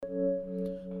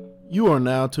You are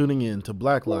now tuning in to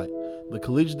Blacklight, the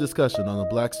collegiate discussion on the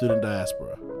Black student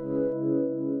diaspora.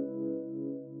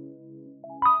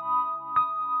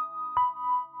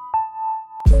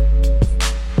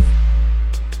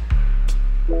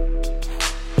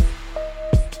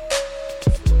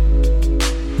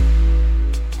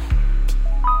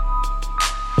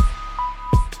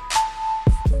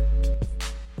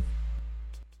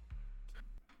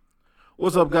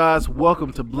 What's up, guys?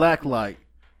 Welcome to Blacklight,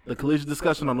 the collegiate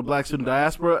discussion on the Black student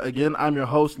diaspora. Again, I'm your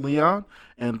host, Leon,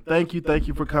 and thank you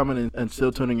for coming in and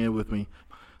still tuning in with me.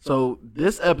 So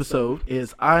this episode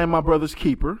is I Am My Brother's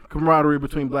Keeper, camaraderie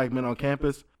between black men on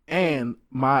campus, and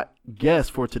my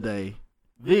guest for today,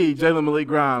 the Jalen Malik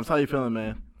Grimes. How you feeling,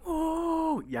 man?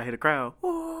 Ooh, y'all hear the crowd.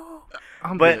 Ooh.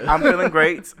 I'm feeling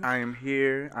great. I am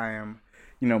here. I am,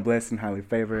 blessed and highly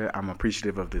favored. I'm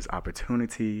appreciative of this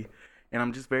opportunity, and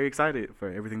I'm just very excited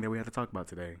for everything that we have to talk about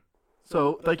today.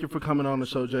 So thank you for coming on the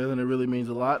show, Jalen. It really means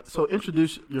a lot. So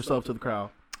introduce yourself to the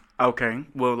crowd. Okay.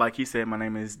 Well, like he said, my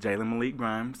name is Jalen Malik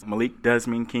Grimes. Malik does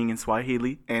mean king in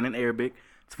Swahili and in Arabic.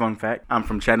 It's a fun fact. I'm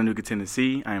from Chattanooga,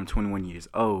 Tennessee. I am 21 years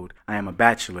old. I am a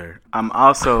bachelor. I'm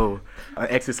also an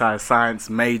exercise science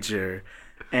major,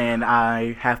 and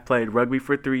I have played rugby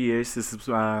for 3 years. This is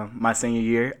my senior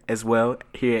year as well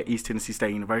here at East Tennessee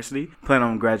State University. Plan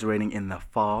on graduating in the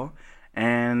fall.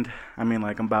 And, I'm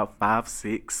about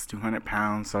 5'6", 200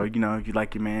 pounds. So, if you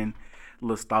like your man a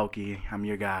little stalky, I'm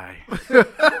your guy.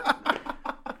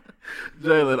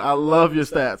 Jalen, I love your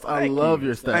stats. I love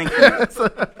your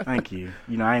stats. Thank you.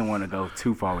 I ain't want to go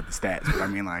too far with the stats, but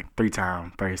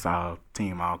 3-time first all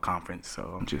team all conference.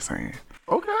 So, I'm just saying.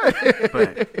 Okay.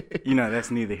 But,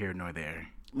 that's neither here nor there.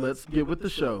 Let's get with the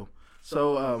show.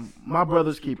 So, my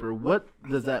brother's keeper, what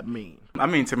does that mean?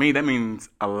 To me, that means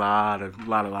a lot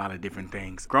of different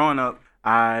things. Growing up,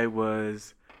 I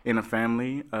was in a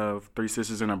family of 3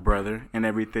 sisters and a brother and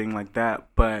everything like that,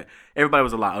 but everybody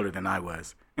was a lot older than I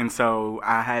was. And so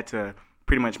I had to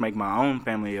pretty much make my own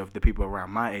family of the people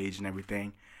around my age and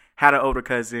everything. Had an older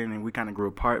cousin, and we kind of grew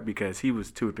apart because he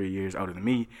was 2 or 3 years older than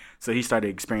me. So he started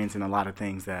experiencing a lot of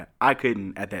things that I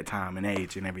couldn't at that time and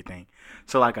age and everything.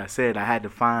 So like I said, I had to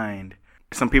find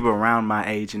some people around my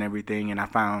age and everything, and I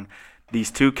found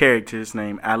these 2 characters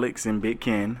named Alex and Big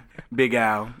Ken, Big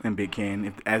Al and Big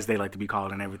Ken, as they like to be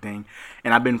called and everything.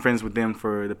 And I've been friends with them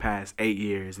for the past 8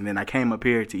 years. And then I came up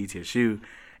here to ETSU,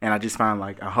 and I just found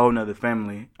a whole nother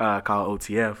family called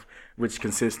OTF, which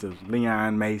consists of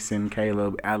Leon, Mason,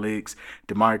 Caleb, Alex,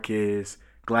 DeMarcus,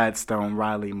 Gladstone,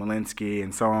 Riley, Malinsky,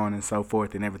 and so on and so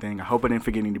forth and everything. I hope I didn't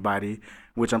forget anybody,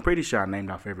 which I'm pretty sure I named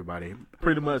off everybody.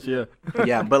 Pretty much, yeah.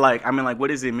 Yeah, but what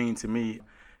does it mean to me?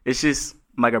 It's just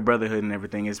like a brotherhood and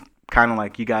everything. It's kind of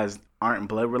like you guys aren't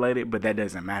blood related, but that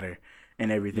doesn't matter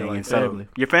and everything. Like and so family.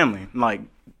 Your family,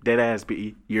 dead ass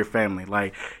be your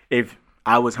family. If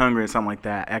I was hungry or something like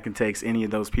that, I can text any of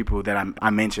those people that I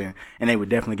mentioned, and they would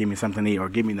definitely give me something to eat or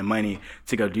give me the money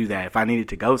to go do that. If I needed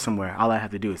to go somewhere, all I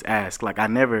have to do is ask. I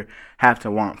never have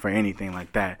to want for anything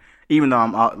like that. Even though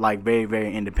I'm very,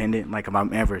 very independent, if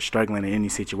I'm ever struggling in any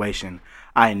situation,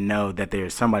 I know that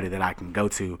there's somebody that I can go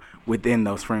to within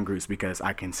those friend groups because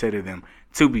I consider them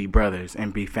to be brothers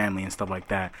and be family and stuff like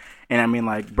that.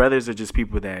 And brothers are just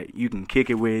people that you can kick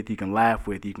it with, you can laugh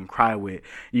with, you can cry with,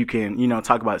 you can,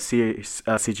 talk about serious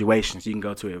situations, you can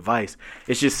go to advice.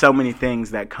 It's just so many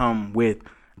things that come with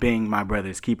being my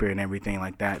brother's keeper and everything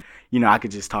like that. I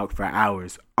could just talk for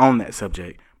hours on that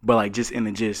subject, but just in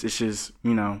the gist, it's just,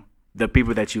 the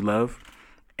people that you love,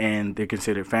 and they're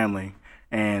considered family,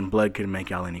 and blood couldn't make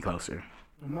y'all any closer.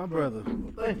 My brother,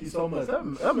 thank you so much.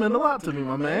 That meant a lot to me,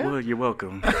 my man. Well, you're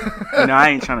welcome. I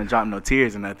ain't trying to drop no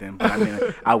tears or nothing, but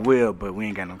I will, but we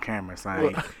ain't got no camera, so I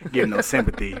ain't giving no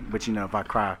sympathy. But, if I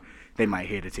cry, they might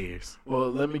hear the tears.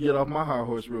 Well, let me get off my high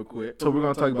horse real quick. So we're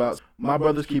going to talk about My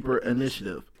Brother's Keeper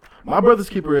initiative. My Brother's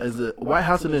Keeper is a White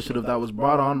House initiative that was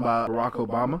brought on by Barack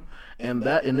Obama, and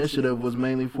that initiative was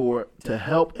mainly to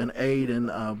help and aid in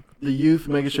the youth,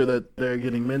 making sure that they're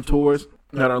getting mentors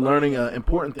that are learning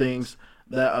important things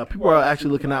that people are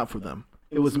actually looking out for them.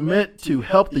 It was meant to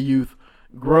help the youth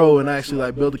grow and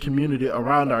actually build a community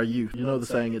around our youth. You know the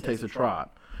saying, it takes a tribe.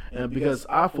 And because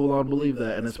I full on believe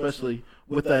that, and especially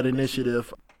with that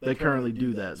initiative, they currently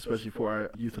do that, especially for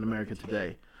our youth in America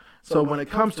today. So when it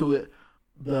comes to it,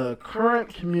 the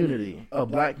current community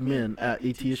of black men at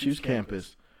ETSU's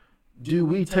campus, do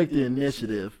we take the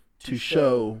initiative to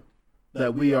show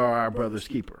that we are our brother's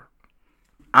keeper?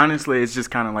 Honestly, it's just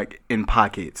kind of in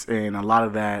pockets, and a lot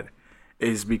of that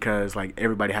is because like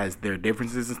everybody has their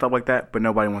differences and stuff like that, but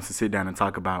nobody wants to sit down and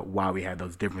talk about why we have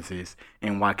those differences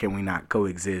and why can we not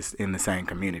coexist in the same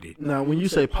community. Now, when you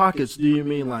say pockets, do you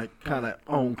mean like kind of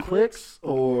own cliques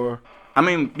or? I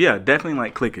mean, yeah, definitely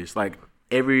like cliquish. Like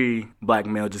every black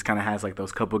male just kind of has like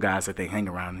those couple guys that they hang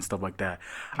around and stuff like that.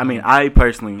 I mean, I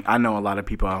personally, I know a lot of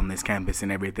people on this campus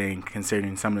and everything,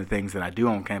 considering some of the things that I do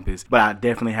on campus, but I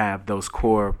definitely have those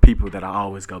core people that I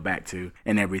always go back to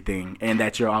and everything, and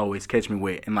that you'll always catch me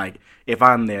with. And like, if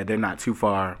I'm there, they're not too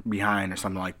far behind or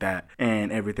something like that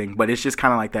and everything. But it's just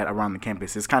kind of like that around the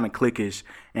campus. It's kind of cliquish,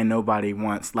 and nobody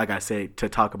wants, like I said, to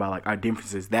talk about like our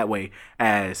differences that way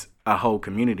as a whole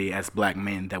community, as black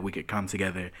men, that we could come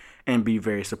together and be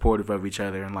very supportive of each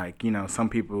other. And like, you know, some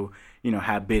people, you know,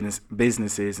 have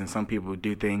businesses, and some people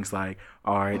do things like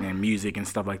art and music and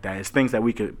stuff like that. It's things that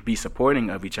we could be supporting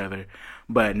of each other,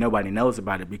 but nobody knows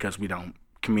about it because we don't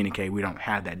communicate. We don't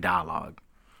have that dialogue.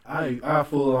 I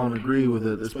full on agree with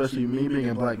it, especially me being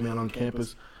a black man on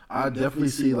campus. I definitely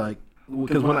see like,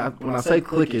 because when I say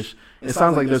cliquish, it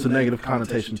sounds like there's a negative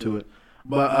connotation to it.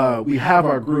 But we have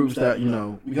our groups that, you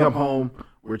know, we come home,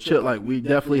 we're chill, like we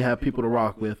definitely have people to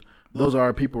rock with. Those are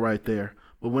our people right there.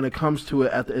 But when it comes to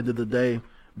it, at the end of the day,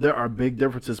 there are big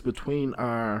differences between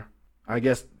our, I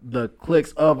guess, the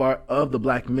cliques of the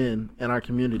black men in our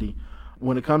community.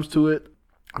 When it comes to it,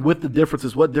 with the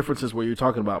differences, what differences were you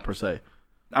talking about per se?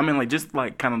 I mean, like, just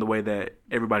like kind of the way that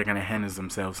everybody kind of handles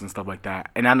themselves and stuff like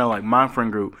that. And I know, like, my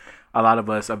friend group, a lot of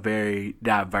us are very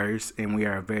diverse, and we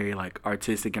are very like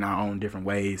artistic in our own different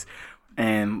ways.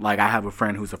 And like, I have a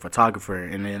friend who's a photographer,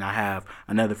 and then I have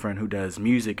another friend who does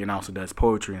music and also does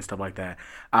poetry and stuff like that.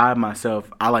 I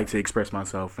like to express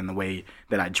myself in the way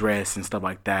that I dress and stuff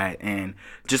like that. And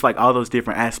just like all those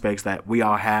different aspects that we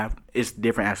all have, it's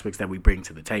different aspects that we bring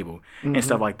to the table and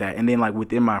stuff like that. And then like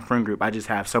within my friend group, I just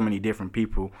have so many different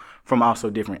people from also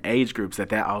different age groups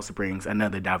that also brings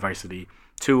another diversity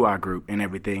to our group and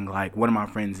everything. Like, one of my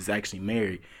friends is actually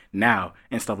married now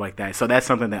and stuff like that. So that's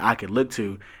something that I could look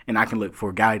to and I can look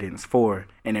for guidance for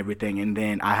and everything. And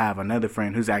then I have another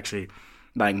friend who's actually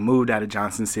like moved out of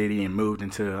Johnson City and moved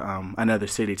into another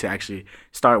city to actually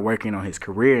start working on his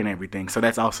career and everything. So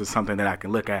that's also something that I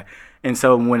can look at. And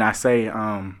so when I say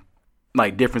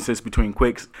like differences between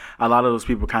quicks, a lot of those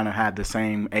people kind of have the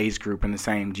same age group and the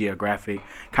same geographic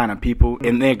kind of people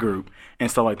in their group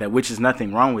and stuff like that, which is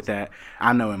nothing wrong with that.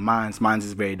 I know in mine's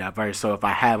is very diverse. So if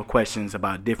I have questions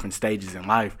about different stages in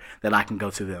life, that I can go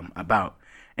to them about.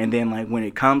 And then like when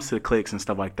it comes to cliques and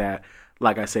stuff like that,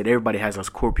 like I said, everybody has those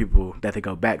core people that they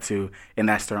go back to, and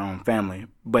that's their own family.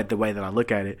 But the way that I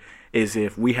look at it is,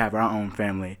 if we have our own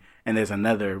family and there's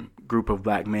another group of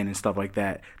black men and stuff like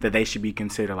that, that they should be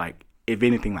considered like, if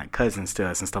anything, like cousins to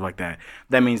us and stuff like that.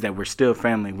 That means that we're still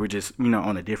family. We're just, you know,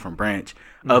 on a different branch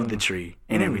of the tree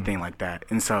and everything like that.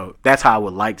 And so that's how I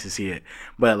would like to see it.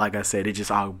 But like I said, it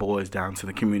just all boils down to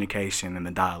the communication and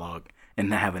the dialogue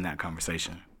and having that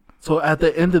conversation. So at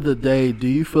the end of the day, do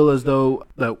you feel as though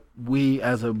that we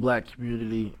as a black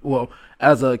community, well,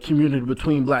 as a community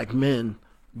between black men,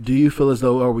 do you feel as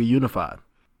though are we unified?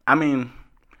 I mean,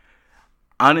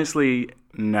 honestly,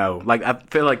 no. Like, I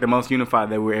feel like the most unified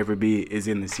that we'll ever be is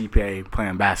in the CPA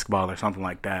playing basketball or something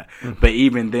like that. But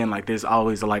even then, like, there's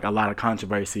always like a lot of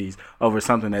controversies over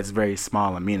something that's very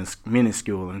small and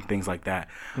minuscule and things like that.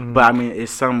 But I mean,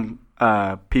 it's some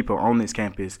people on this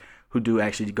campus who do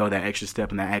actually go that extra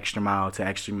step and that extra mile to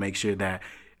actually make sure that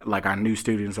like our new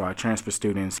students or our transfer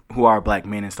students who are black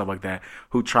men and stuff like that,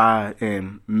 who try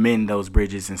and mend those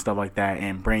bridges and stuff like that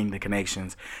and bring the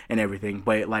connections and everything.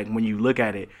 But like when you look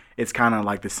at it, it's kind of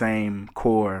like the same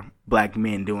core black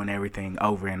men doing everything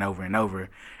over and over and over.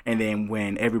 And then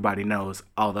when everybody knows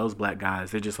all those black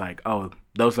guys, they're just like, oh,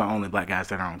 those are the only black guys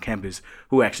that are on campus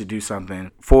who actually do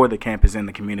something for the campus and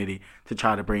the community to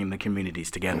try to bring the communities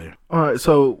together. All right,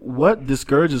 so what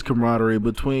discourages camaraderie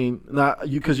between, not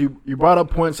you, because you brought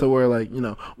up points of where, like, you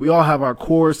know, we all have our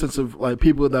core sense of like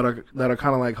people that are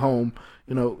kind of like home.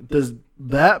 You know, does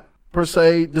that per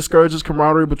se discourages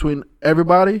camaraderie between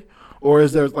everybody, or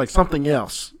is there like something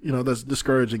else, you know, that's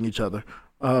discouraging each other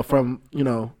from, you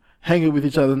know, hanging with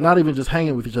each other, not even just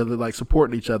hanging with each other, like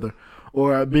supporting each other,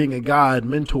 or being a guide,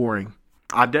 mentoring?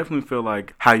 I definitely feel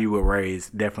like how you were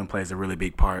raised definitely plays a really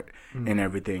big part in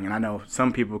everything. And I know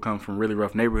some people come from really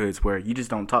rough neighborhoods where you just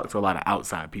don't talk to a lot of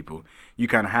outside people. You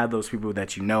kind of have those people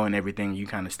that you know and everything. You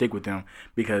kind of stick with them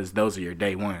because those are your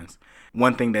day ones.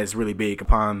 One thing that's really big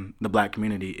upon the black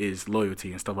community is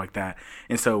loyalty and stuff like that.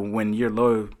 And so when you're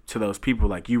loyal to those people,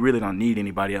 like, you really don't need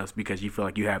anybody else because you feel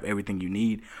like you have everything you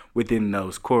need within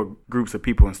those core groups of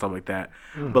people and stuff like that.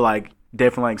 But like,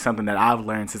 definitely like something that I've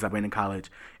learned since I've been in college.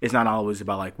 It's not always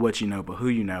about like what you know, but who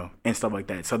you know and stuff like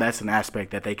that. So that's an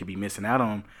aspect that they could be missing out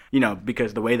on,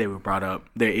 because the way they were brought up,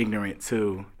 they're ignorant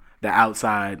to the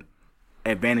outside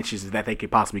advantages that they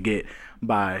could possibly get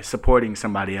by supporting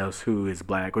somebody else who is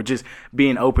black, or just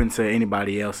being open to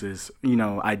anybody else's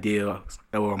ideas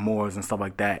or morals and stuff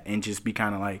like that, and just be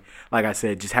kind of like I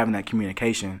said, just having that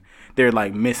communication. They're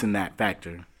like missing that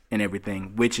factor and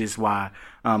everything, which is why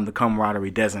the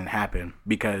camaraderie doesn't happen,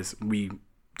 because we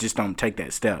just don't take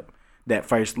that step, that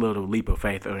first little leap of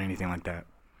faith or anything like that.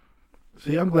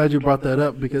 See, I'm glad you brought that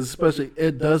up, because especially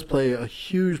it does play a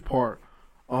huge part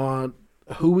on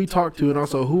who we talk to and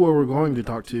also who we're going to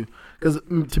talk to. Because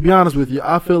to be honest with you,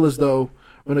 I feel as though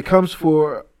when it comes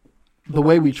for the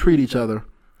way we treat each other,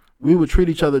 we would treat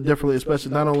each other differently,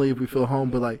 especially not only if we feel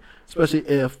home, but like especially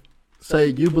if, say,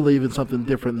 you believe in something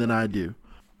different than I do.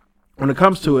 When it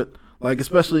comes to it, like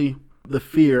especially the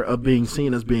fear of being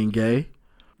seen as being gay,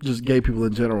 just gay people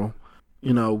in general,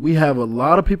 we have a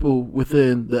lot of people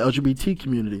within the LGBT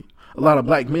community, a lot of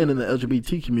black men in the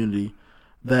LGBT community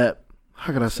that,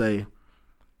 how can I say,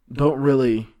 don't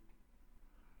really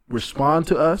respond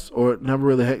to us or never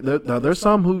really hang. Now, there's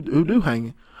some who do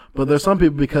hang, but there's some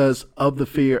people because of the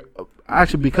fear,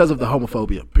 actually because of the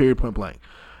homophobia, period, point blank.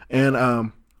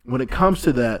 And when it comes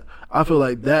to that, I feel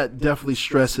like that definitely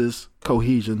stresses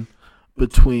cohesion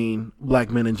between black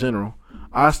men in general.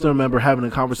 I still remember having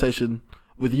a conversation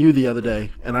with you the other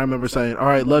day, and I remember saying, all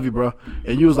right, love you, bro.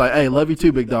 And you was like, hey, love you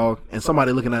too, big dog. And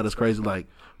somebody looking at us crazy like,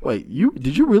 wait,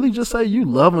 did you really just say you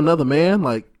love another man?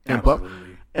 Like,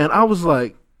 absolutely. And I was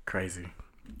like, crazy.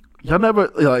 Y'all never,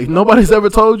 like, nobody's ever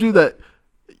told you that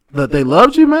they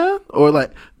loved you, man? Or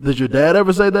like, did your dad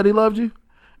ever say that he loved you?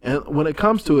 And when it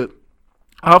comes to it,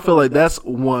 I feel like that's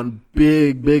one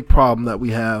big problem that we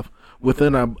have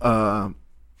within our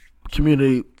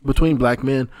community between black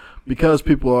men, because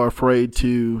people are afraid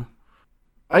to,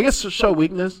 I guess, show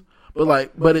weakness,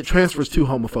 but it transfers to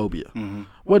homophobia. Mm-hmm.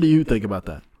 What do you think about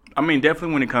that? I mean,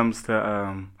 definitely when it comes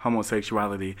to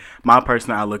homosexuality, my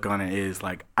personal outlook on it is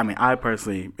like, I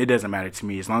personally, it doesn't matter to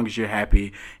me as long as you're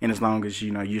happy and as long as,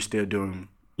 you're still doing,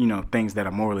 things that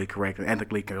are morally correct and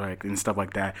ethically correct and stuff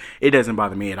like that. It doesn't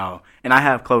bother me at all. And I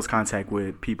have close contact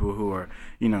with people who are,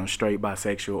 straight,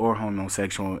 bisexual, or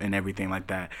homosexual and everything like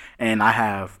that. And I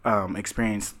have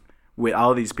experience with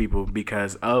all these people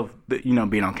because of the,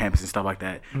 being on campus and stuff like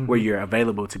that, mm-hmm. where you're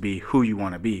available to be who you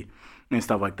want to be and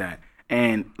stuff like that.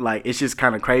 And like, it's just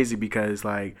kind of crazy because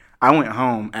like I went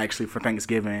home actually for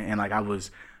Thanksgiving, and like I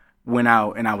went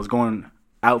out and I was going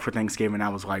out for Thanksgiving. I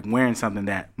was like wearing something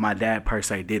that my dad per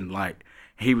se didn't like.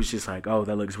 He was just like, oh,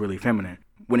 that looks really feminine.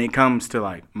 When it comes to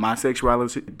like my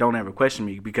sexuality, don't ever question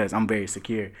me because I'm very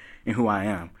secure in who I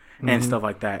am, mm-hmm. and stuff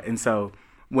like that. And so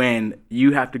when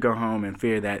you have to go home and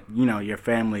fear that, your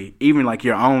family, even like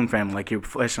your own family, like your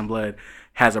flesh and blood,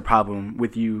 has a problem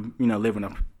with you, living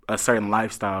a certain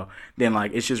lifestyle, then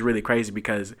like it's just really crazy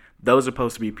because those are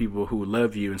supposed to be people who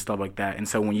love you and stuff like that. And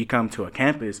so when you come to a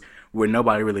campus where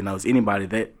nobody really knows anybody,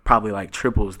 that probably like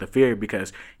triples the fear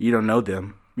because you don't know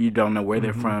them. You don't know where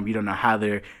they're mm-hmm. from. You don't know how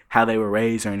they were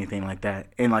raised or anything like that.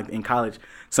 And like in college,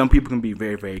 some people can be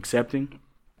very, very accepting.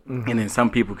 Mm-hmm. And then some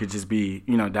people could just be,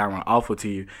 downright awful to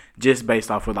you just based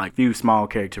off of like few small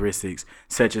characteristics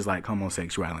such as like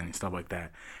homosexuality and stuff like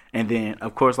that. And then,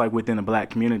 of course, like within the black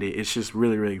community, it's just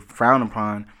really, really frowned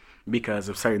upon because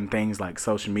of certain things like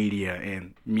social media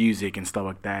and music and stuff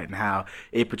like that, and how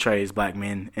it portrays black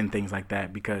men and things like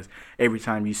that. Because every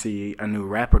time you see a new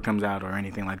rapper comes out or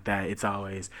anything like that, it's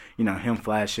always, him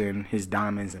flashing his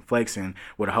diamonds and flexing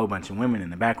with a whole bunch of women in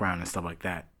the background and stuff like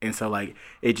that. And so, like,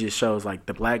 it just shows, like,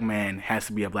 the black man has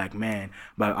to be a black man,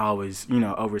 but always,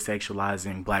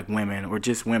 over-sexualizing black women or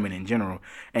just women in general.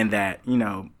 And that,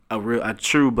 a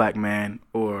true black man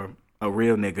or a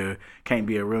real nigga can't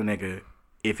be a real nigga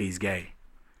if he's gay.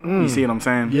 You see what I'm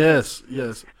saying? Yes.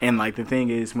 And like the thing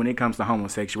is, when it comes to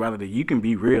homosexuality, you can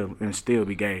be real and still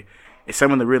be gay.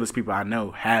 Some of the realest people I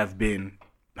know have been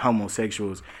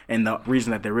homosexuals, and the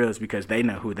reason that they're real is because they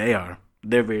know who they are.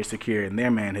 They're very secure in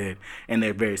their manhood, and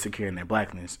they're very secure in their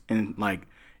blackness. And like,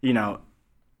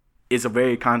 it's a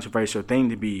very controversial thing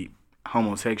to be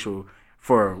homosexual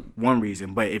for one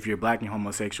reason, but if you're black and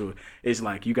homosexual, it's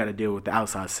like you got to deal with the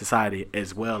outside society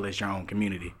as well as your own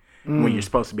community when you're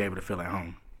supposed to be able to feel at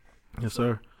home. Yes,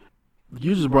 sir.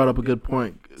 You just brought up a good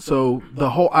point. So the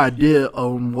whole idea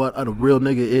on what a real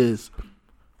nigga is,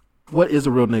 what is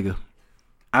a real nigga?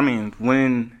 I mean,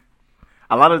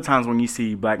 a lot of the times when you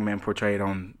see black men portrayed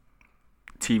on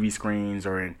TV screens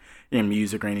or in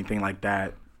music or anything like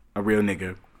that, a real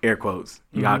nigga, air quotes.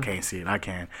 Y'all can't see it. I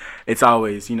can. It's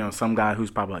always, some guy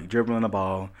who's probably like dribbling the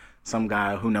ball, some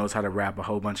guy who knows how to rap a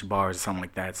whole bunch of bars or something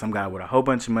like that, some guy with a whole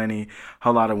bunch of money, a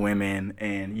whole lot of women,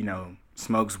 and,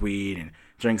 smokes weed and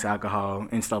drinks alcohol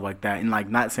and stuff like that. And, like,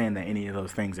 not saying that any of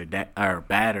those things are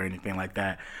bad or anything like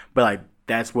that, but, like,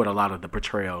 that's what a lot of the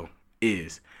portrayal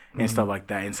is and stuff like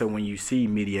that. And so when you see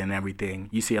media and everything,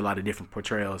 you see a lot of different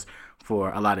portrayals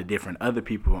for a lot of different other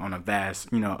people on a vast,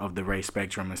 of the race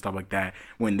spectrum and stuff like that,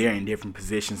 when they're in different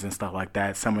positions and stuff like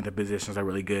that. Some of the positions are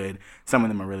really good, some of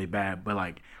them are really bad, but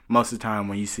like most of the time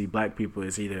when you see black people,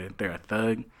 it's either they're a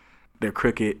thug, they're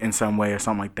crooked in some way or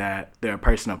something like that, they're a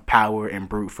person of power and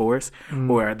brute force,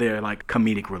 or they're like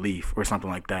comedic relief or something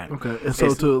like that. Okay, and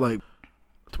so to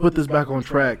put this back on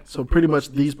track, so pretty much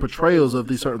these portrayals of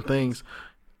these certain things,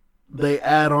 they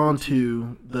add on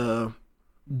to the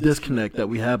disconnect that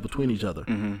we have between each other.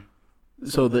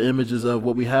 So the images of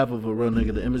what we have of a real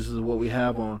nigga, the images of what we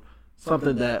have on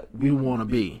something that we want to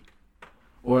be,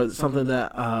 or something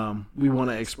that we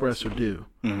want to express or do.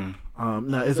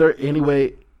 Now, is there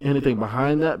anything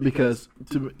behind that? Because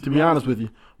to be honest with you,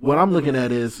 what I'm looking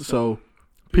at is, so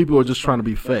people are just trying to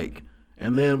be fake.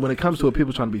 And then when it comes to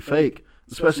people trying to be fake,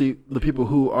 especially the people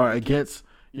who are against,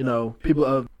 people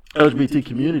of LGBT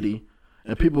community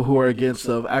and people who are against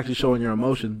of actually showing your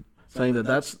emotion, saying that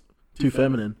that's too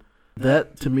feminine,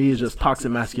 that to me is just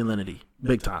toxic masculinity,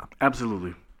 big time.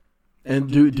 Absolutely. And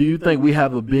do you think we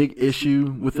have a big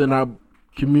issue within our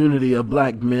community of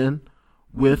black men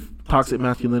with toxic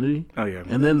masculinity? Oh, yeah.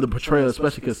 And then the portrayal,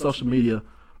 especially because social media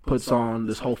puts on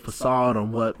this whole facade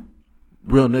on what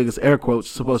real niggas, air quotes,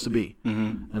 supposed to be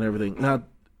and everything. Now,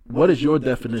 what is your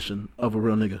definition of a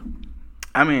real nigga?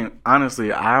 I mean,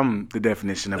 honestly, I'm the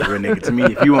definition of a real nigga to me,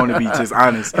 if you want to be just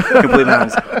honest, completely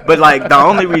honest. But, like, the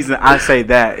only reason I say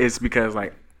that is because,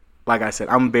 like I said,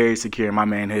 I'm very secure in my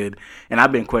manhood, and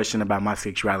I've been questioned about my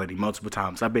sexuality multiple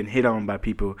times. I've been hit on by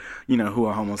people, who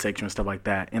are homosexual and stuff like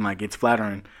that, and, like, it's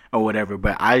flattering or whatever,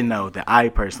 but I know that I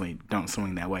personally don't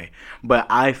swing that way. But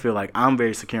I feel like I'm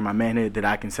very secure in my manhood that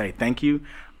I can say thank you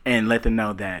and let them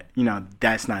know that,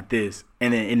 that's not this,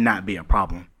 and then it not be a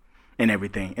problem. And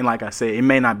everything. And like I said, it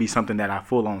may not be something that I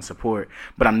full on support,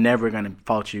 but I'm never going to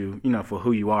fault you, for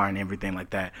who you are and everything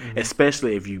like that,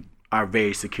 especially if you are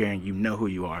very secure and you know who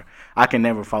you are. I can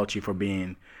never fault you for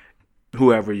being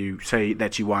whoever you say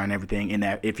that you are and everything, and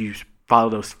that if you follow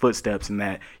those footsteps and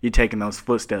that you're taking those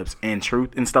footsteps in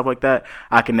truth and stuff like that,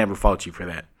 I can never fault you for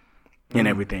that and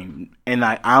everything. And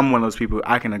I'm one of those people,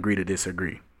 I can agree to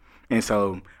disagree. And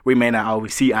so we may not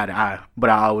always see eye to eye, but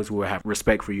I always will have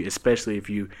respect for you, especially if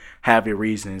you have your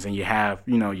reasons and you have,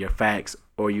 your facts,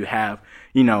 or you have,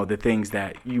 the things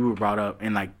that you were brought up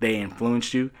and like they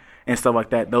influenced you and stuff like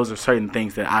that. Those are certain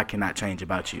things that I cannot change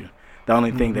about you. The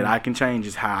only thing that I can change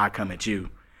is how I come at you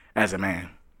as a man.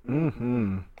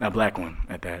 A black one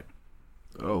at that.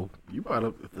 Oh, you brought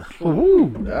up,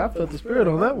 I felt the spirit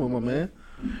on that one, my man.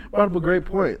 Brought up a great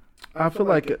point. I feel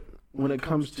like when it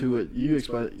comes to it, you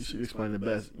explain it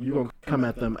best. You're going to come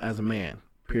at them as a man,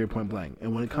 period, point blank.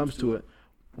 And when it comes to it,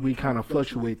 we kind of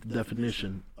fluctuate the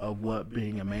definition of what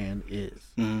being a man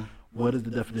is. What is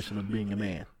the definition of being a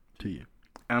man to you?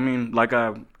 I mean, like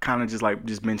I kind of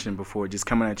just mentioned before, just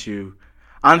coming at you.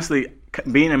 Honestly,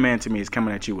 being a man to me is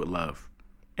coming at you with love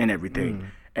and everything.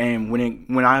 And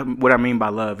what I mean by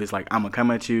love is like, I'm going to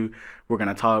come at you, we're going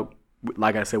to talk.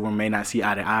 Like I said, we may not see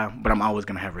eye to eye, but I'm always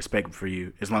going to have respect for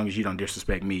you as long as you don't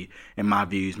disrespect me and my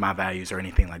views, my values, or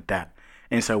anything like that.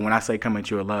 And so when I say come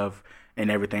at you with love and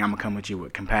everything, I'm going to come at you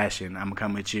with compassion. I'm going to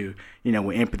come at you,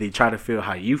 with empathy, try to feel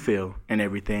how you feel and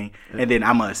everything. And then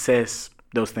I'm going to assess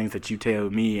those things that you tell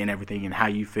me and everything and how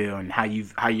you feel and how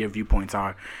your viewpoints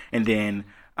are. And then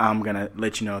I'm going to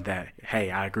let you know that, hey,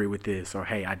 I agree with this, or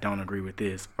hey, I don't agree with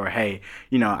this, or hey,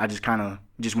 I just want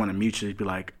to mutually be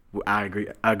like, I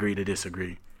agree to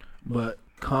disagree. But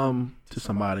come to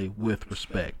somebody with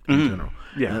respect in general.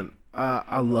 Yeah. And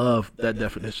I love that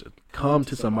definition. Come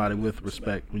to somebody with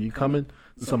respect. When you come in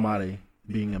to somebody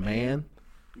being a man,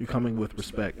 you're coming with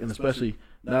respect. And especially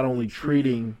not only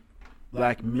treating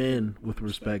black men with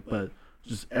respect, but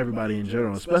just everybody in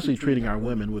general, especially treating our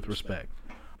women with respect.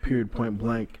 Period, point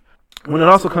blank. When it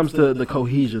also comes to the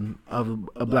cohesion of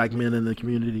black men in the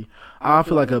community, I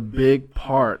feel like a big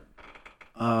part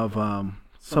of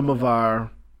some of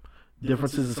our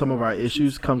differences and some of our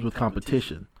issues comes with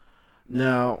competition.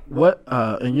 Now,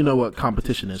 and you know what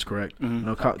competition is, correct?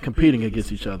 Competing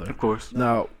against each other. Of course.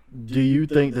 Now, do you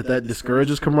think that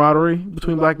discourages camaraderie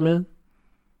between black men?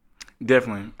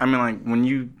 Definitely. I mean, like, when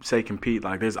you say compete,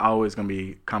 like, there's always going to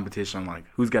be competition, like,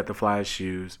 who's got the flyest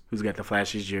shoes, who's got the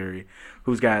flashiest jewelry,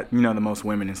 who's got, the most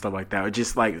women and stuff like that. Or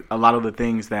just, like, a lot of the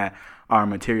things that are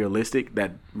materialistic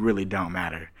that really don't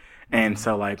matter. And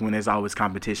so, like, when there's always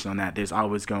competition on that, there's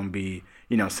always going to be,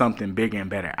 something bigger and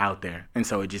better out there. And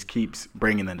so it just keeps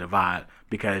bringing the divide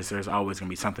because there's always going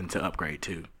to be something to upgrade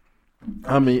to.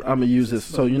 I'm gonna use this.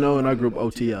 So, in our group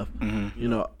OTF,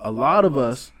 a lot of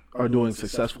us are doing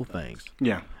successful things.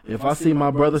 Yeah. If I see my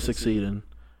brother succeeding,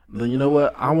 then you know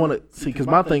what? I want to see, because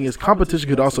my thing is competition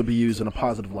could also be used in a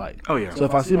positive light. Oh, yeah. So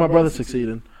if I see my brother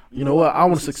succeeding, you know what? I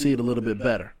want to succeed a little bit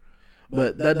better.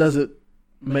 But that doesn't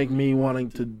make me wanting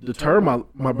to deter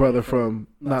my brother from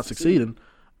not succeeding.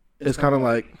 It's kind of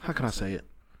like, how can I say it?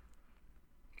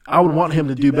 I would want him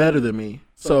to do better than me.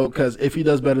 So, because if he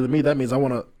does better than me, that means I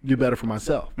want to do better for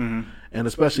myself. Mm-hmm. And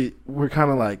especially, we're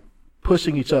kind of like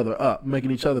pushing each other up, making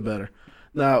each other better.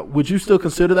 Now, would you still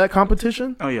consider that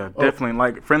competition? Oh, yeah, definitely.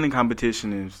 Like, friendly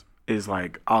competition is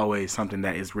like always something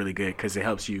that is really good because it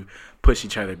helps you push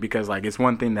each other. Because, like, it's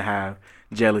one thing to have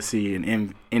jealousy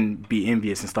and be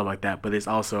envious and stuff like that, but it's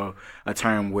also a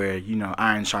term where,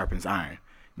 iron sharpens iron.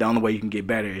 The only way you can get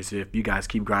better is if you guys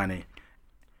keep grinding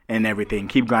and everything,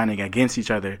 keep grinding against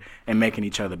each other and making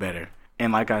each other better.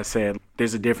 And like I said,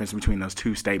 there's a difference between those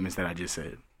two statements that I just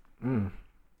said. And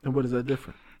what is that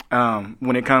different?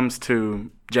 When it comes to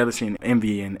jealousy and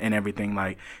envy and everything,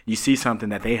 like, you see something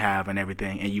that they have and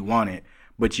everything and you want it,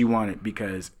 but you want it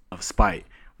because of spite.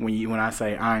 When I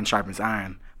say iron sharpens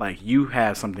iron, like, you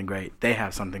have something great, they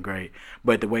have something great,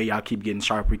 but the way y'all keep getting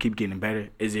sharper, keep getting better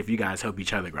is if you guys help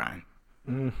each other grind.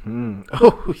 Mm-hmm.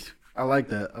 Oh, I like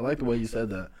that. I like the way you said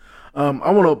that.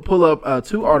 I want to pull up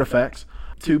two artifacts,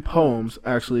 two poems,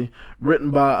 actually,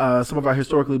 written by some of our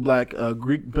historically black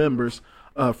Greek members.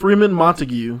 Freeman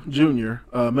Montague, Jr.,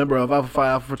 member of Alpha Phi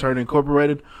Alpha Fraternity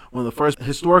Incorporated, one of the first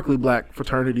historically black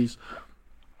fraternities,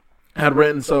 had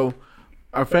written, so,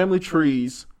 our family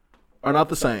trees are not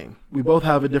the same. We both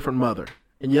have a different mother,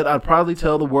 and yet I'd proudly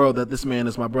tell the world that this man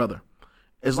is my brother.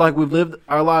 It's like we've lived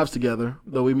our lives together,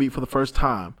 though we meet for the first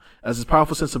time, as his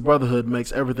powerful sense of brotherhood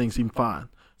makes everything seem fine.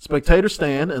 Spectators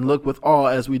stand and look with awe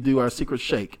as we do our secret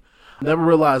shake, never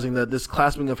realizing that this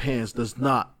clasping of hands does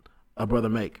not a brother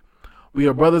make. We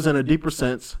are brothers in a deeper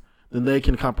sense than they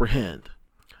can comprehend.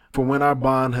 For when our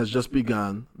bond has just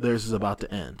begun, theirs is about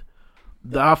to end.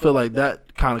 I feel like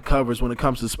that kind of covers when it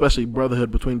comes to especially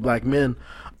brotherhood between black men.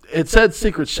 It said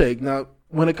secret shake. Now,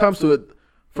 when it comes to it,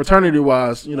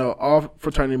 fraternity-wise, all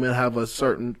fraternity men have a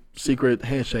certain secret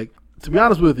handshake. To be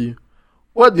honest with you,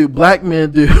 what do black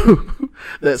men do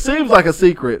that seems like a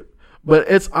secret, but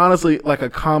it's honestly like a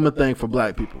common thing for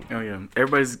black people? Oh, yeah.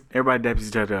 Everybody daps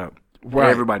each other up. Right.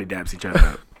 Everybody daps each other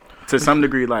up. To some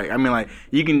degree,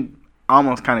 you can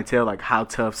almost kind of tell, like, how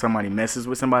tough somebody messes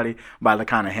with somebody by the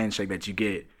kind of handshake that you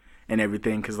get and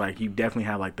everything. Because, like, you definitely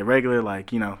have, like, the regular, like,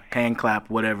 hand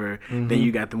clap, whatever. Mm-hmm. Then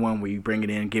you got the one where you bring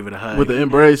it in, give it a hug. With the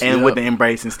embrace. And with the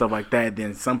embrace and stuff like that.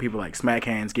 Then some people, like, smack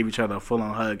hands, give each other a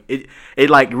full-on hug. It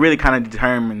like, really kind of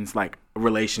determines, like, a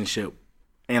relationship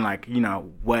and, like,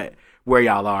 where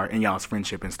y'all are in y'all's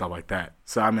friendship and stuff like that.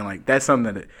 So, like, that's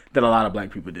something that a lot of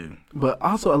black people do. But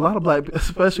also a lot of black,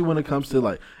 especially when it comes to,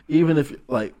 like, even if,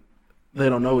 like, they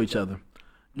don't know each other,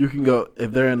 you can go,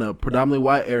 if they're in a predominantly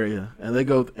white area, and they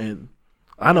go, and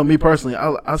I know me personally,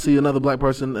 I see another black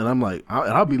person, and I'm like,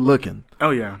 I'll be looking.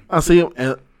 Oh, yeah. I see him,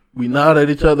 and we nod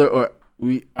at each other, or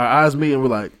our eyes meet, and we're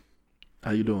like,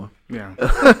 how you doing?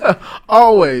 Yeah.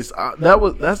 Always.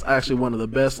 That's actually one of the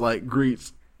best, like,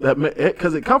 greets.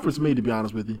 Because it comforts me, to be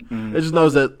honest with you. Mm-hmm. It just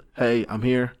knows that, hey, I'm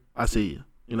here. I see you.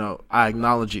 I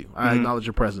acknowledge you. I acknowledge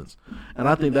your presence. And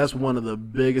I think that's one of the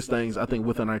biggest things, I think,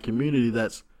 within our community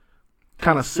that's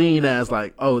kind of seen as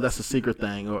like, oh, that's a secret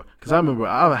thing. Or because I remember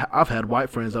I've had white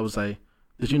friends that would say,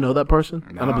 did you know that person?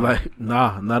 Nah. And I'd be like,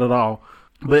 nah, not at all.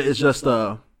 But it's just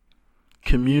a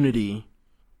community,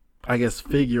 I guess,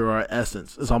 figure or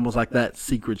essence. It's almost like that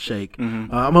secret shake.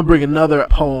 Mm-hmm. I'm going to bring another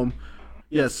poem.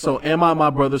 Yes, so Am I My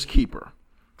Brother's Keeper?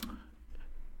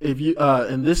 If you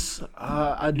and this,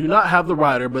 I do not have the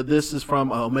writer, but this is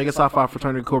from Omega Psi Phi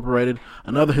Fraternity Incorporated,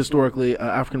 another historically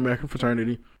African American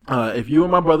fraternity. If you are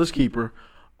my brother's keeper,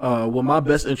 will my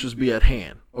best interest be at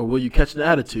hand, or will you catch an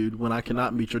attitude when I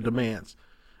cannot meet your demands?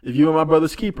 If you are my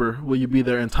brother's keeper, will you be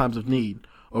there in times of need,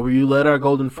 or will you let our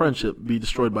golden friendship be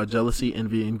destroyed by jealousy,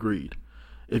 envy, and greed?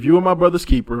 If you are my brother's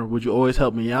keeper, would you always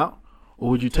help me out,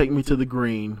 or would you take me to the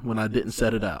green when I didn't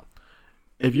set it out?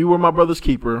 If you were my brother's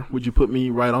keeper, would you put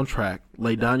me right on track,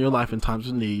 lay down your life in times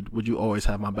of need, would you always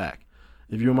have my back?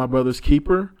 If you were my brother's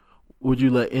keeper, would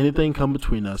you let anything come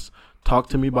between us Talk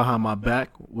to me behind my back.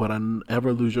 Would I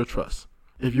ever lose your trust?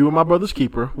 If you were my brother's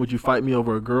keeper, would you fight me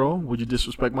over a girl? Would you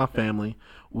disrespect my family?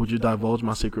 Would you divulge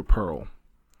my secret pearl?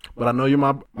 But I know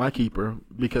you're my keeper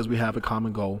because we have a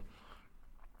common goal.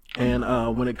 And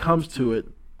when it comes to it,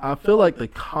 I feel like the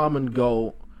common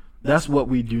goal, that's what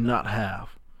we do not have.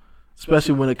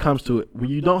 Especially when it comes to it. When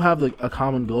you don't have a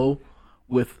common goal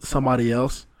with somebody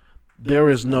else, there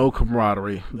is no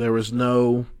camaraderie. There is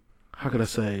no, how could I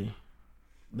say,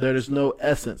 there is no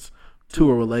essence to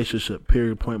a relationship,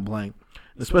 period, point blank.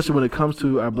 Especially when it comes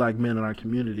to our black men in our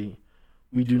community,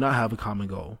 we do not have a common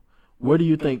goal. Where do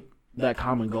you think that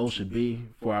common goal should be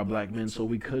for our black men so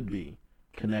we could be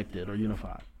connected or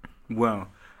unified? Well,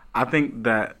 I think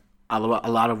that a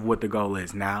lot of what the goal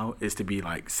is now is to be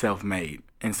like self-made.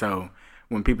 And so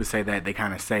when people say that, they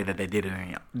kind of say that they did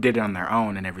it on their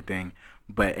own and everything,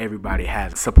 but everybody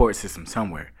has a support system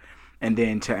somewhere. And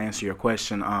then to answer your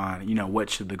question on, what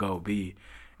should the goal be?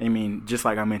 I mean, just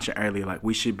like I mentioned earlier, like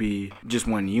we should be just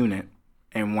one unit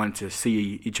and want to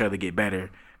see each other get better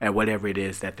at whatever it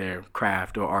is that their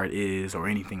craft or art is or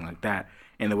anything like that.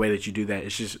 And the way that you do that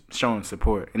is just showing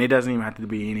support. And it doesn't even have to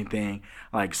be anything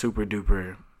like super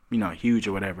duper, huge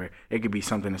or whatever. It could be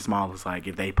something as small as like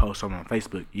if they post something on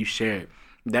Facebook, you share it.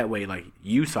 That way, like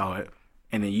you saw it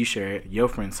and then you share it, your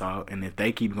friends saw it. And if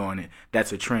they keep going,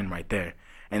 that's a trend right there.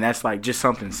 And that's like just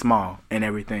something small and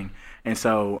everything. And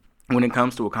so when it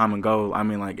comes to a common goal, I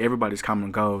mean, like everybody's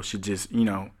common goal should just,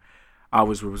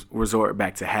 always resort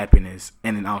back to happiness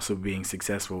and then also being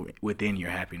successful within your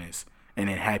happiness and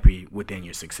then happy within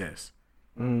your success.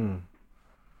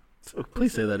 So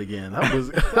please say that again.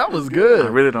 That was good. I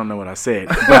really don't know what I said,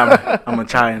 but I'm going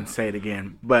to try and say it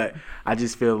again. But I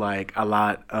just feel like a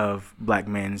lot of black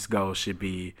men's goals should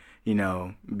be,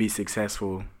 be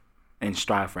successful and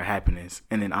strive for happiness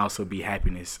and then also be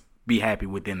happy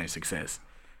within their success.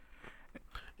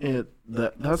 And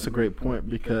that's a great point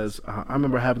because I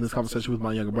remember having this conversation with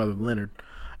my younger brother, Leonard.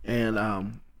 And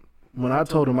when I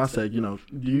told him, I said, do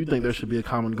you think there should be a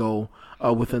common goal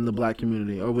within the black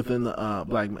community or within the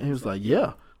black man? He was like,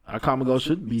 yeah, our common goal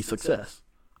should be success,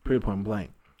 period, point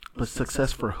blank. But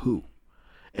success for who?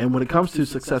 And when it comes to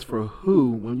success for who,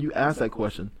 when you ask that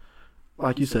question,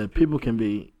 like you said, people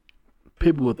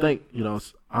will think,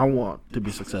 I want to be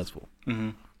successful,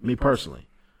 me personally.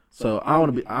 So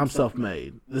I'm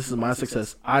self-made. This is my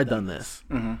success. I done this.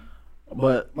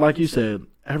 But like you said,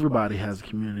 everybody has a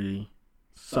community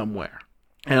somewhere.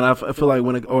 And I feel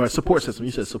like or a support system.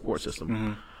 You said support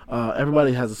system.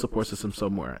 Everybody has a support system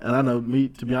somewhere. And I know me,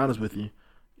 to be honest with you,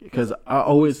 because I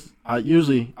always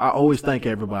thank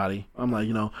everybody. I'm like,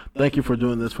 thank you for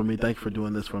doing this for me. Thank you for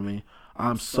doing this for me.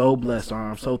 I'm so blessed. Or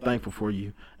I'm so thankful for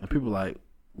you. And people are like,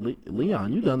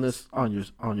 Leon, you done this on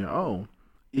your own.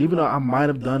 Even though I might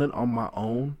have done it on my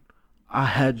own, I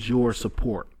had your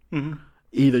support.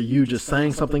 Either you just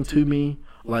saying something to me,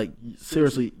 like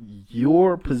seriously,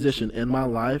 your position in my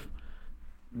life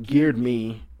geared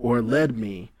me or led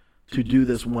me to do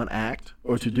this one act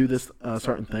or to do this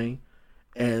certain thing.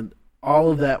 And all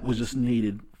of that was just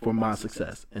needed for my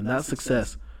success. And that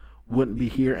success wouldn't be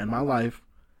here in my life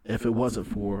if it wasn't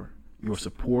for your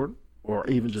support or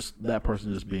even just that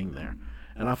person just being there.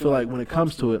 And I feel like when it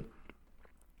comes to it,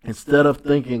 instead of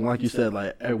thinking, like you said,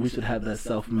 like hey, we should have that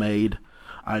self-made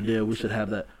idea, we should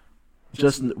have that.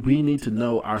 We need to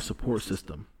know our support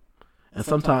system, and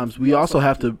sometimes we also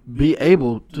have to be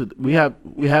able to. We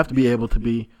have to be able to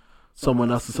be someone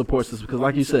else's support system because,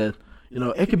 like you said,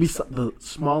 it could be the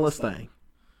smallest thing.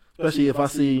 Especially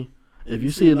if you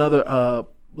see another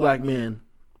black man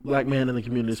in the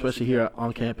community, especially here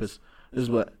on campus, is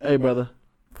what, hey brother,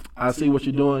 I see what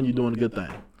you're doing. You're doing a good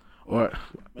thing, or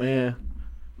man.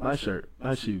 Nice shirt,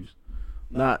 nice shoes.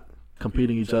 Not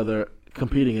competing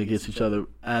against each other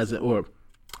as in, or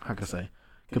how can I say,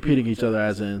 competing each other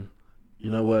as in,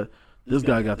 you know what, this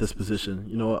guy got this position.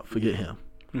 You know what, forget him.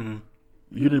 You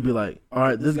need to be like, all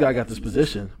right, this guy got this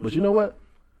position, but you know what,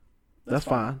 that's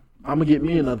fine. I'm gonna get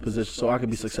me another position so I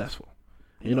can be successful.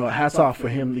 Hats off for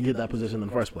him to get that position in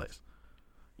the first place.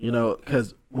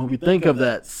 Because when we think of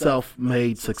that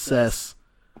self-made success,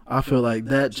 I feel like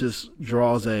that just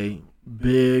draws a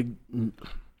big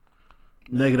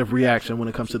negative reaction when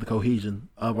it comes to the cohesion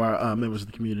of our members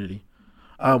of the community.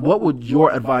 What would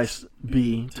your advice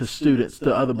be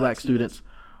to other black students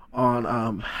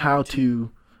on how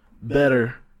to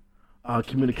better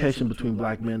communication between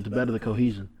black men to better the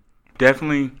cohesion?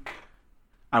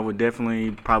 I would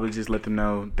definitely probably just let them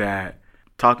know that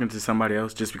talking to somebody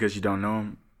else just because you don't know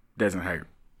them doesn't hurt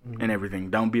and everything.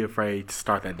 Don't be afraid to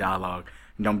start that dialogue.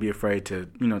 Don't be afraid to,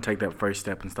 take that first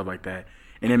step and stuff like that.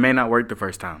 And it may not work the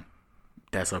first time.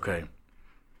 that's okay.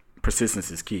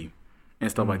 Persistence is key and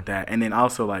stuff like that. And then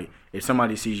also, like, if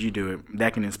somebody sees you do it,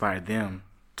 that can inspire them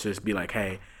to just be like,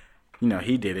 hey, you know,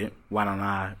 he did it. Why don't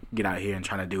I get out here and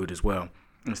try to do it as well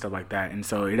and stuff like that. And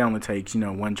so it only takes, you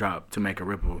know, one drop to make a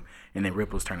ripple, and then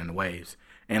ripples turn into waves.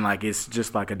 And, like, it's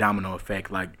just like a domino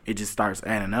effect. Like, it just starts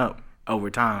adding up over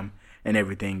time and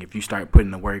everything if you start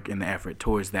putting the work and the effort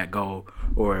towards that goal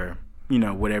or, you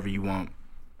know, whatever you want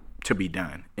to be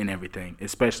done and everything.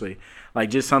 Especially, like,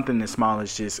 just something as small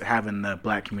as just having the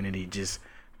black community just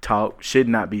talk should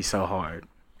not be so hard,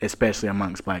 especially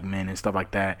amongst black men and stuff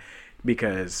like that,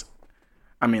 because,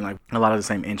 I mean, like, a lot of the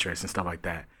same interests and stuff like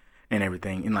that and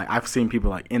everything. And, like, I've seen people,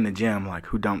 like, in the gym, like,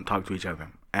 who don't talk to each other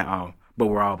at all, but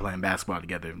we're all playing basketball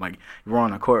together. Like, we're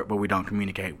on a court, but we don't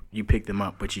communicate. You pick them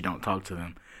up, but you don't talk to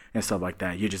them and stuff like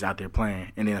that. You're just out there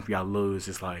playing. And then if y'all lose,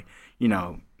 it's like, you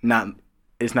know,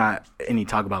 it's not any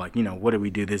talk about, like, you know, what did we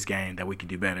do this game that we could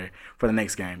do better for the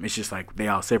next game. It's just like they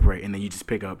all separate, and then you just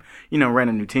pick up, you know,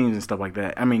 random new teams and stuff like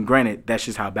that. I mean, granted, that's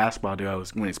just how basketball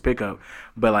goes when it's pickup,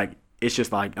 but, like, it's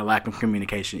just like a lack of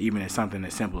communication, even in something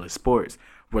as simple as sports,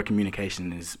 where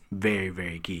communication is very,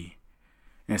 very key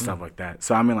and stuff like that.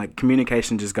 So, I mean, like,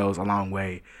 communication just goes a long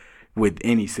way with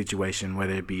any situation,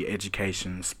 whether it be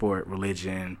education, sport,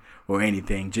 religion, or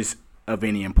anything, just of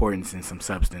any importance in some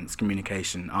substance.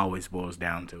 Communication always boils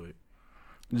down to it.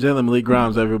 Jalen Malik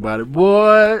Grimes, everybody.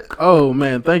 Boy, oh,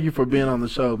 man, thank you for being on the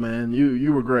show, man.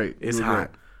 You were great. It's hot. Great.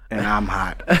 And I'm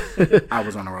hot. I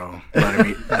was on a roll.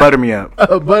 Butter me up.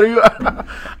 Butter you up.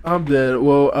 I'm dead.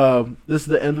 Well, this is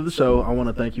the end of the show. I want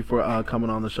to thank you for coming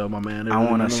on the show, my man. I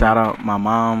want to shout out my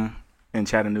mom in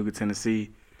Chattanooga,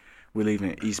 Tennessee. We live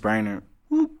in East Brainerd.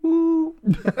 Woo, woo.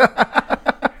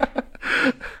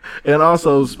 And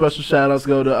also, special shout-outs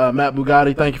go to Matt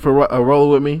Bugatti. Thank you for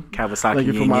rolling with me. Kawasaki Thank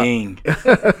you for Ying.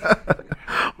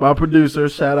 My producer.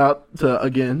 Shout-out to,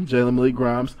 again, Jalen Malik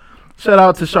Grimes.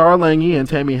 Shout-out to Shara Lange and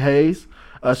Tammy Hayes.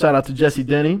 Shout-out to Jesse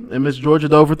Denny and Miss Georgia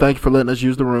Dover. Thank you for letting us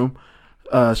use the room.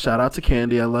 Shout-out to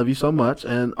Candy. I love you so much.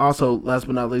 And also, last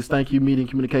but not least, thank you, Media and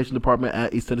Communication Department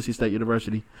at East Tennessee State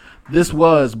University. This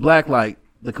was Blacklight,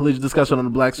 the collegiate discussion on the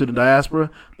Black student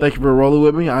diaspora. Thank you for rolling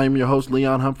with me. I am your host,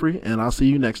 Leon Humphrey, and I'll see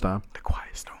you next time. The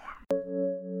Quiet Storm.